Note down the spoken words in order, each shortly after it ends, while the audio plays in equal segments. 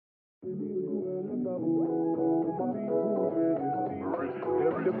They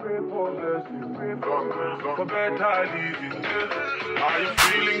pray for blessing, pray for better living. Are you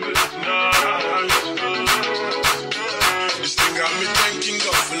feeling good tonight? This thing got me thinking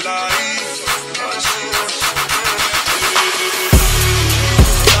of life.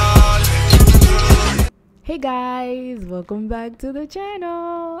 Hey guys, welcome back to the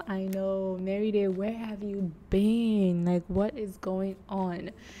channel. I know, Mary Day, where have you been? Like, what is going on?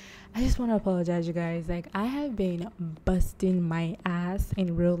 I just want to apologize, you guys. Like, I have been busting my ass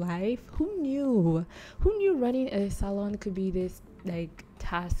in real life. Who knew running a salon could be this like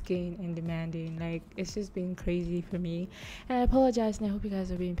tasking and demanding? Like, it's just been crazy for me, and I apologize, and I hope you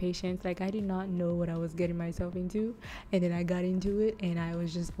guys are being patient. Like, I did not know what I was getting myself into, and then I got into it, and I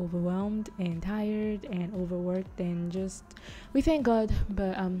was just overwhelmed and tired and overworked, and just, we thank God,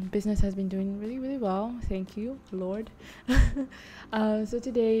 but business has been doing really well, thank you Lord. So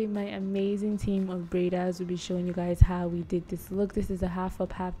today my amazing team of braiders will be showing you guys how we did this look. This is a half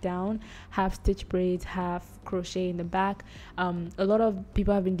up, half down, half stitch braids, half crochet in the back. A lot of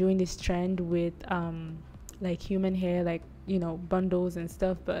people have been doing this trend with like human hair, like, you know, bundles and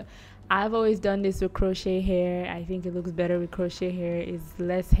stuff, but I've always done this with crochet hair. I think it looks better with crochet hair. It's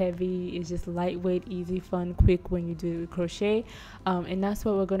less heavy, it's just lightweight, easy, fun, quick when you do it with crochet, and that's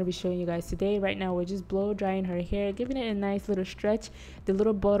what we're going to be showing you guys today. Right now we're just blow drying her hair, giving it a nice little stretch. The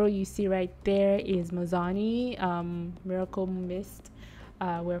little bottle you see right there is Mazani Miracle Mist.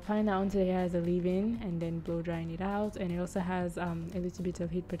 We're applying that onto the hair as a leave-in and then blow drying it out, and it also has a little bit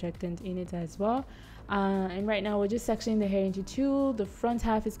of heat protectant in it as well. And right now we're just sectioning the hair into two. The front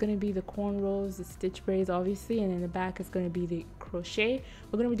half is going to be the cornrows, the stitch braids obviously, and then the back is going to be the crochet.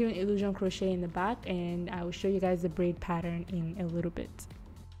 We're going to be doing illusion crochet in the back, and I will show you guys the braid pattern in a little bit.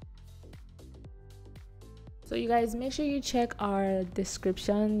 So you guys, make sure you check our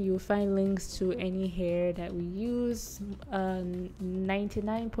description. You'll find links to any hair that we use.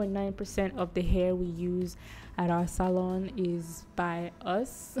 99.9% of the hair we use at our salon is by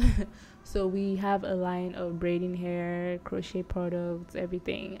us. So we have a line of braiding hair, crochet products,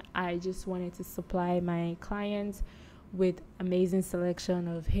 everything. I just wanted to supply my clients with amazing selection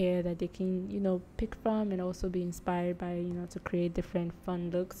of hair that they can, you know, pick from, and also be inspired by, you know, to create different fun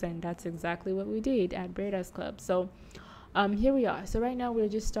looks. And that's exactly what we did at Braiders Club. So here we are. So right now we're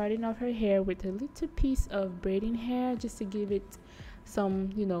just starting off her hair with a little piece of braiding hair, just to give it some,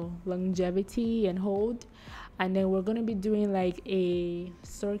 you know, longevity and hold. And then we're going to be doing like a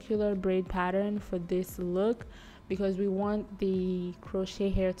circular braid pattern for this look, because we want the crochet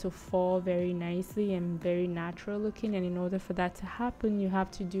hair to fall very nicely and very natural looking. And in order for that to happen, you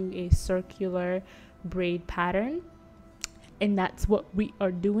have to do a circular braid pattern, and that's what we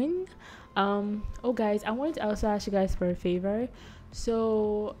are doing. Oh guys, I wanted to also ask you guys for a favor.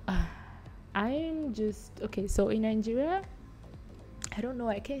 So I'm just okay, so in Nigeria, I don't know,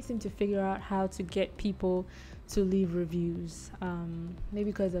 I can't seem to figure out how to get people to leave reviews,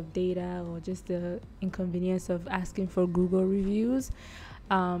 maybe because of data or just the inconvenience of asking for Google reviews,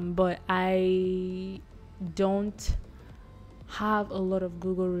 but I don't have a lot of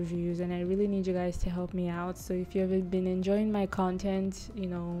Google reviews, and I really need you guys to help me out. So if you have been enjoying my content, you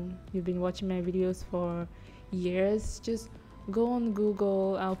know, you've been watching my videos for years, just go on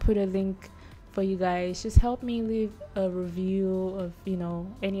Google. I'll put a link for you guys. Just help me leave a review of, you know,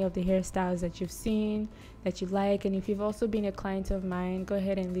 any of the hairstyles that you've seen that you like. And if you've also been a client of mine, go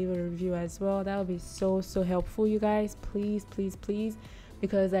ahead and leave a review as well. That would be so helpful, you guys. Please,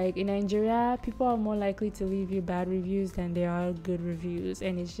 because like in Nigeria, people are more likely to leave you bad reviews than they are good reviews,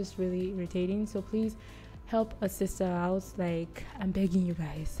 and it's just really irritating. So please help a sister out. Like, I'm begging you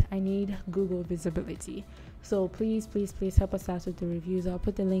guys, I need Google visibility. So please help us out with the reviews. I'll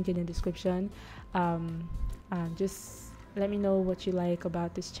put the link in the description. Just let me know what you like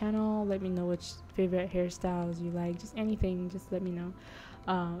about this channel. Let me know which favorite hairstyles you like. Just anything, just let me know.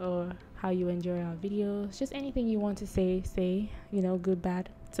 Or how you enjoy our videos. Just anything you want to say, you know, good,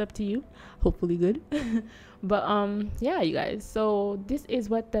 bad, it's up to you. Hopefully good. But yeah, you guys, so this is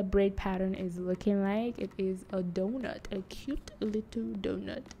what the braid pattern is looking like. It is a donut, a cute little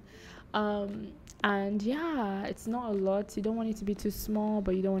donut. And yeah, it's not a lot. You don't want it to be too small,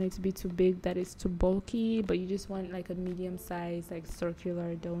 but you don't want it to be too big that it's too bulky, but you just want like a medium size, like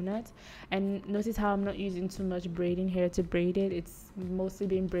circular donut. And notice how I'm not using too much braiding hair to braid it. It's mostly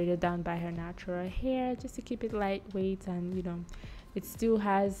being braided down by her natural hair, just to keep it lightweight, and you know, it still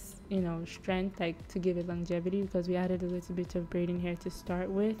has, you know, strength, like to give it longevity, because we added a little bit of braiding hair to start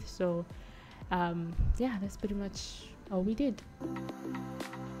with. So yeah, that's pretty much all we did.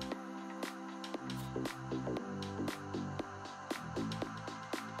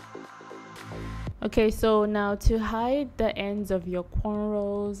 Okay, so now to hide the ends of your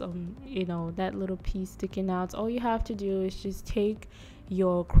cornrows, that little piece sticking out, all you have to do is just take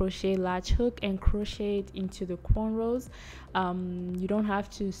your crochet latch hook and crochet it into the cornrows. You don't have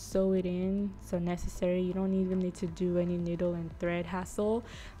to sew it in, so necessary. You don't even need to do any needle and thread hassle.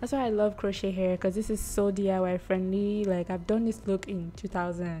 That's why I love crochet hair, because this is so DIY friendly. Like, I've done this look in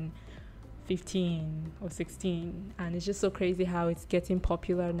 2015 or 16, and it's just so crazy how it's getting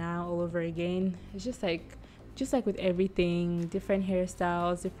popular now all over again. It's just like with everything, different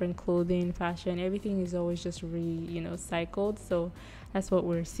hairstyles, different clothing, fashion, everything is always just cycled. So that's what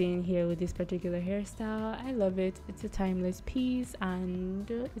we're seeing here with this particular hairstyle. I love it. It's a timeless piece,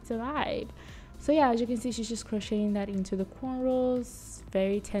 and it's a vibe. So yeah, as you can see, she's just crocheting that into the cornrows,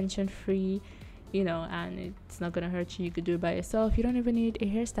 very tension free, and it's not gonna hurt you. You could do it by yourself. You don't even need a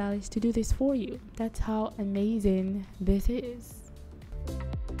hairstylist to do this for you. That's how amazing this is.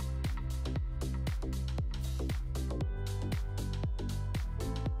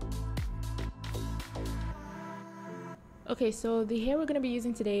 Okay, so the hair we're going to be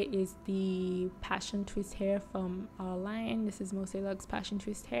using today is the passion twist hair from our line. This is Mose Luxe passion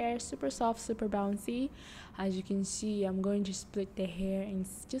twist hair, super soft, super bouncy. As you can see, I'm going to split the hair, and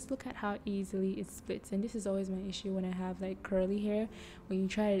just look at how easily it splits. And this is always my issue when I have like curly hair. When you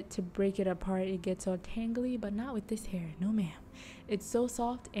try to break it apart, it gets all tangly, but not with this hair. No ma'am. It's so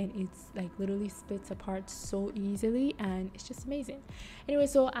soft, and it's like literally splits apart so easily, and it's just amazing. Anyway,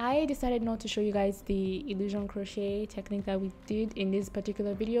 so I decided not to show you guys the illusion crochet technique that we did in this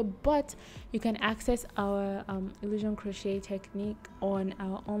particular video, but you can access our illusion crochet technique on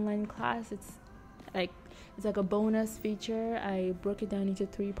our online class. It's like a bonus feature. I broke it down into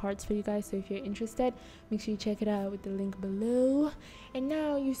 3 parts for you guys, so if you're interested, make sure you check it out with the link below. And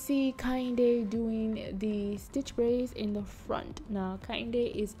now you see Kainde doing the stitch braids in the front. Now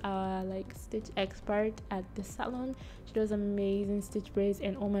Kainde is our stitch expert at the salon. She does amazing stitch braids,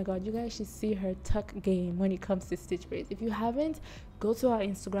 and oh my god, you guys should see her tuck game when it comes to stitch braids. If you haven't, go to our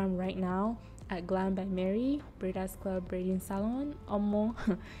Instagram right now at Glam by Mary, Braiders Club Braiding Salon.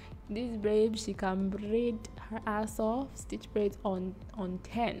 This babe, she can braid her ass off, stitch braids on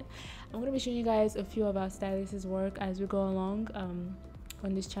 10. I'm going to be showing you guys a few of our stylists' work as we go along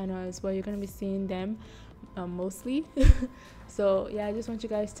on this channel as well. You're going to be seeing them mostly. So yeah, I just want you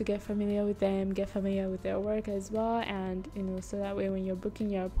guys to get familiar with them, get familiar with their work as well, and so that way when you're booking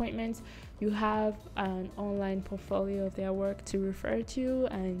your appointments, you have an online portfolio of their work to refer to,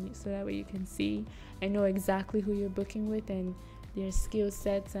 and so that way you can see and know exactly who you're booking with and their skill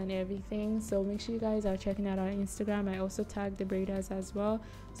sets and everything. So make sure you guys are checking out our Instagram. I also tag the braiders as well,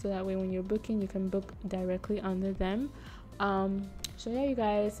 so that way when you're booking, you can book directly under them. So yeah, you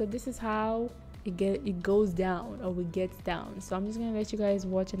guys, so this is how it goes down, or it gets down. So I'm just gonna let you guys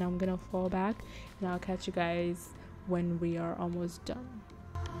watch, and I'm gonna fall back, and I'll catch you guys when we are almost done.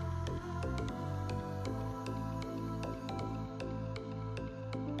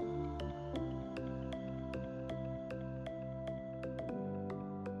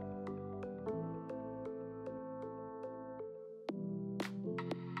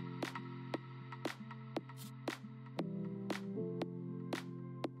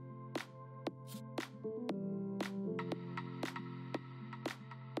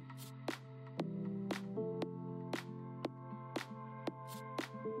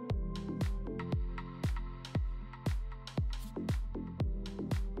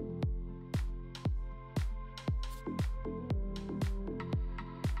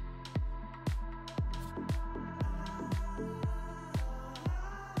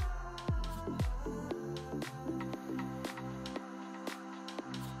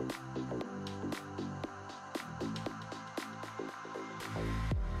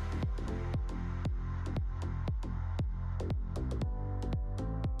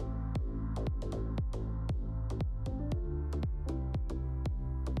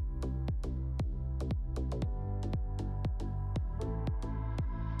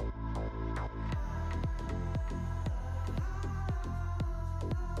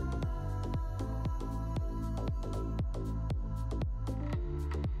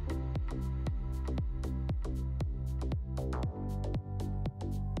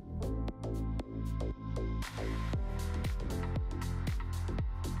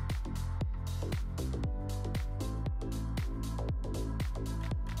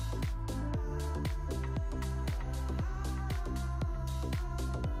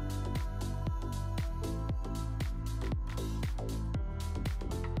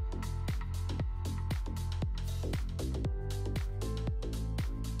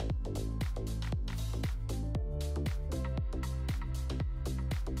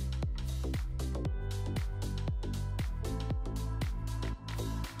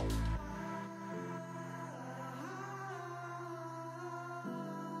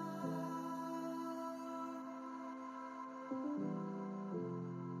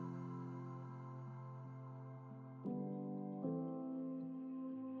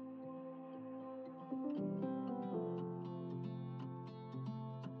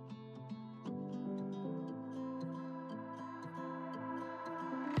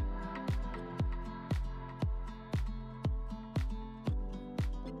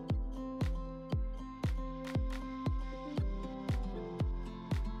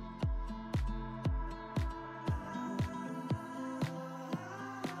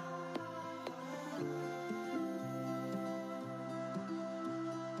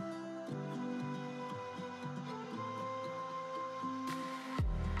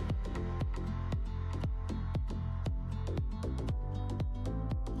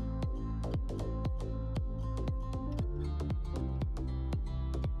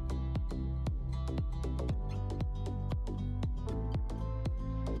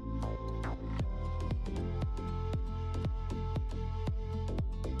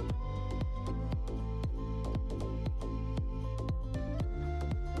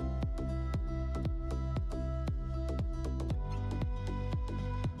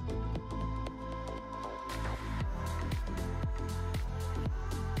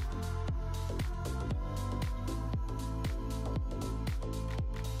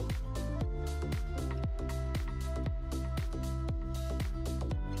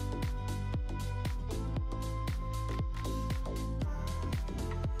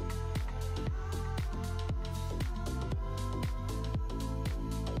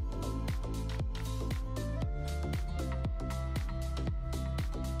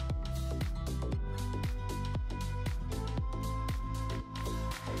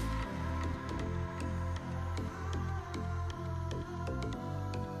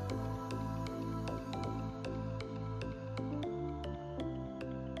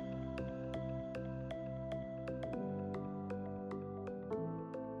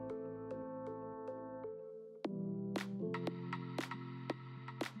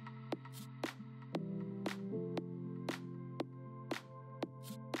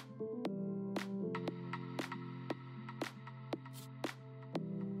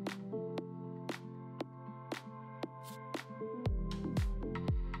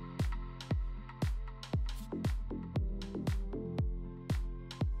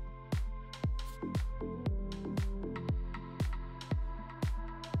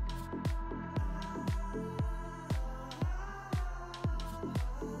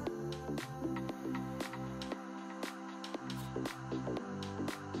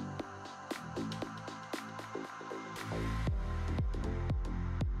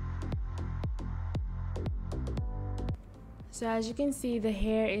 So as you can see, the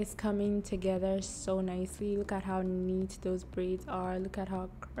hair is coming together so nicely. Look at how neat those braids are. Look at how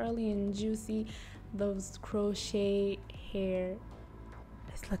curly and juicy those crochet hair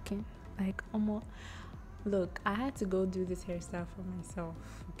is looking. Like, almost. Look, I had to go do this hairstyle for myself.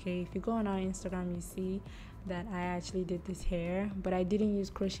 Okay, if you go on our Instagram, you see that I actually did this hair, but I didn't use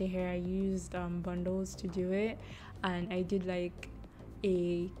crochet hair. I used bundles to do it, and I did like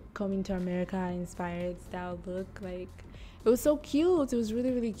a Coming to America inspired style look. Like, it was so cute. It was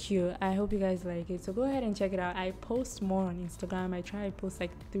really, really cute. I hope you guys like it. So go ahead and check it out. I post more on Instagram. I try to post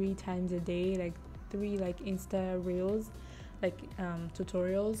like 3 times a day, like 3 like Insta reels, like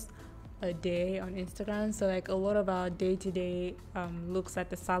tutorials a day on Instagram. So like a lot of our day-to-day looks at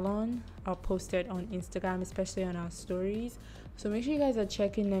the salon are posted on Instagram, especially on our stories. So make sure you guys are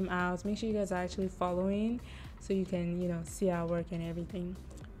checking them out. Make sure you guys are actually following so you can, you know, see our work and everything.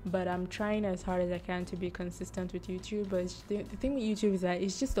 But I'm trying as hard as I can to be consistent with YouTube. But the thing with YouTube is that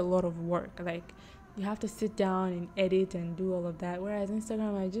it's just a lot of work. Like, you have to sit down and edit and do all of that. Whereas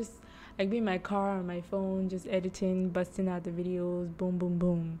Instagram, I be in my car on my phone, just editing, busting out the videos, boom, boom,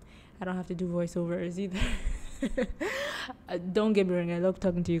 boom. I don't have to do voiceovers either. Don't get me wrong, I love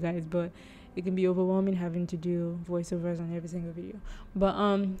talking to you guys, but it can be overwhelming having to do voiceovers on every single video. But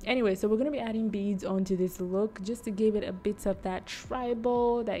anyway, so we're gonna be adding beads onto this look just to give it a bit of that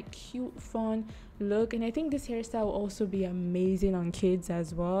tribal, that cute, fun look. And I think this hairstyle will also be amazing on kids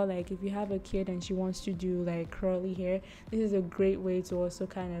as well. Like, if you have a kid and she wants to do like curly hair, this is a great way to also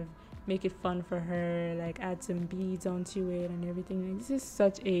kind of make it fun for her, like add some beads onto it and everything. Like, this is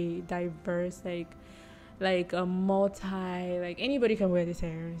such a diverse, like a multi, like anybody can wear this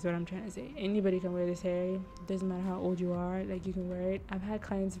hair is what I'm trying to say. Anybody can wear this hair. Doesn't matter how old you are, like you can wear it. I've had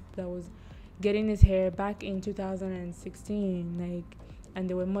clients that was getting this hair back in 2016, like, and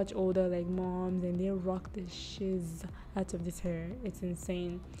they were much older, like moms, and they rock the shiz out of this hair. It's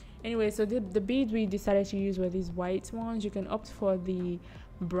insane. Anyway, so the beads we decided to use were these white ones. You can opt for the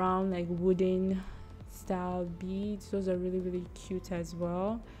brown, like wooden style beads. Those are really, really cute as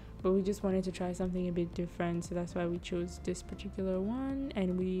well, but we just wanted to try something a bit different, so that's why we chose this particular one.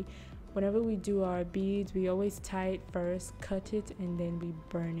 And whenever we do our beads, we always tie it first, cut it, and then we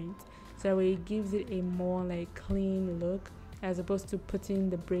burn it, so that way it gives it a more like clean look, as opposed to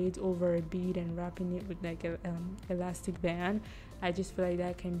putting the braids over a bead and wrapping it with like a elastic band. I just feel like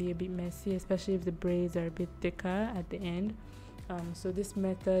that can be a bit messy, especially if the braids are a bit thicker at the end. So this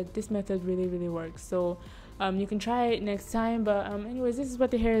method really, really works. So you can try it next time. But anyways, this is what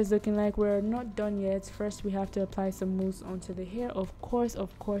the hair is looking like. We're not done yet. First, we have to apply some mousse onto the hair. Of course,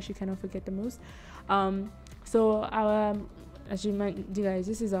 you cannot forget the mousse. So our as you might, you guys,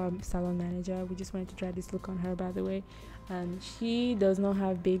 this is our salon manager. We just wanted to try this look on her, by the way. And she does not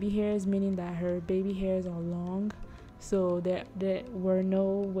have baby hairs, meaning that her baby hairs are long. So there were no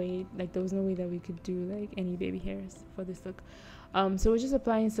way, like there was no way that we could do like any baby hairs for this look. So we're just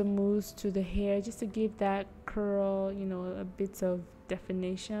applying some mousse to the hair just to give that curl, you know, a bit of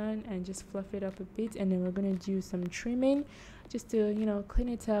definition, and just fluff it up a bit. And then we're gonna do some trimming just to, you know, clean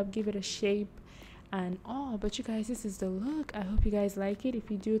it up, give it a shape and all. But you guys, this is the look. I hope you guys like it. If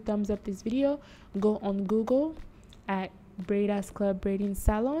you do, thumbs up this video. Go on Google at Braiders Club Braiding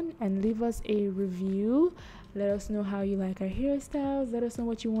Salon and leave us a review. Let us know how you like our hairstyles. Let us know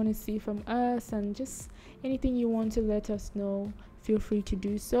what you want to see from us, and just anything you want to let us know, feel free to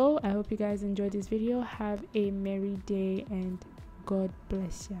do so. I hope you guys enjoyed this video. Have a merry day and God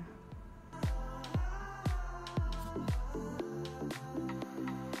bless you.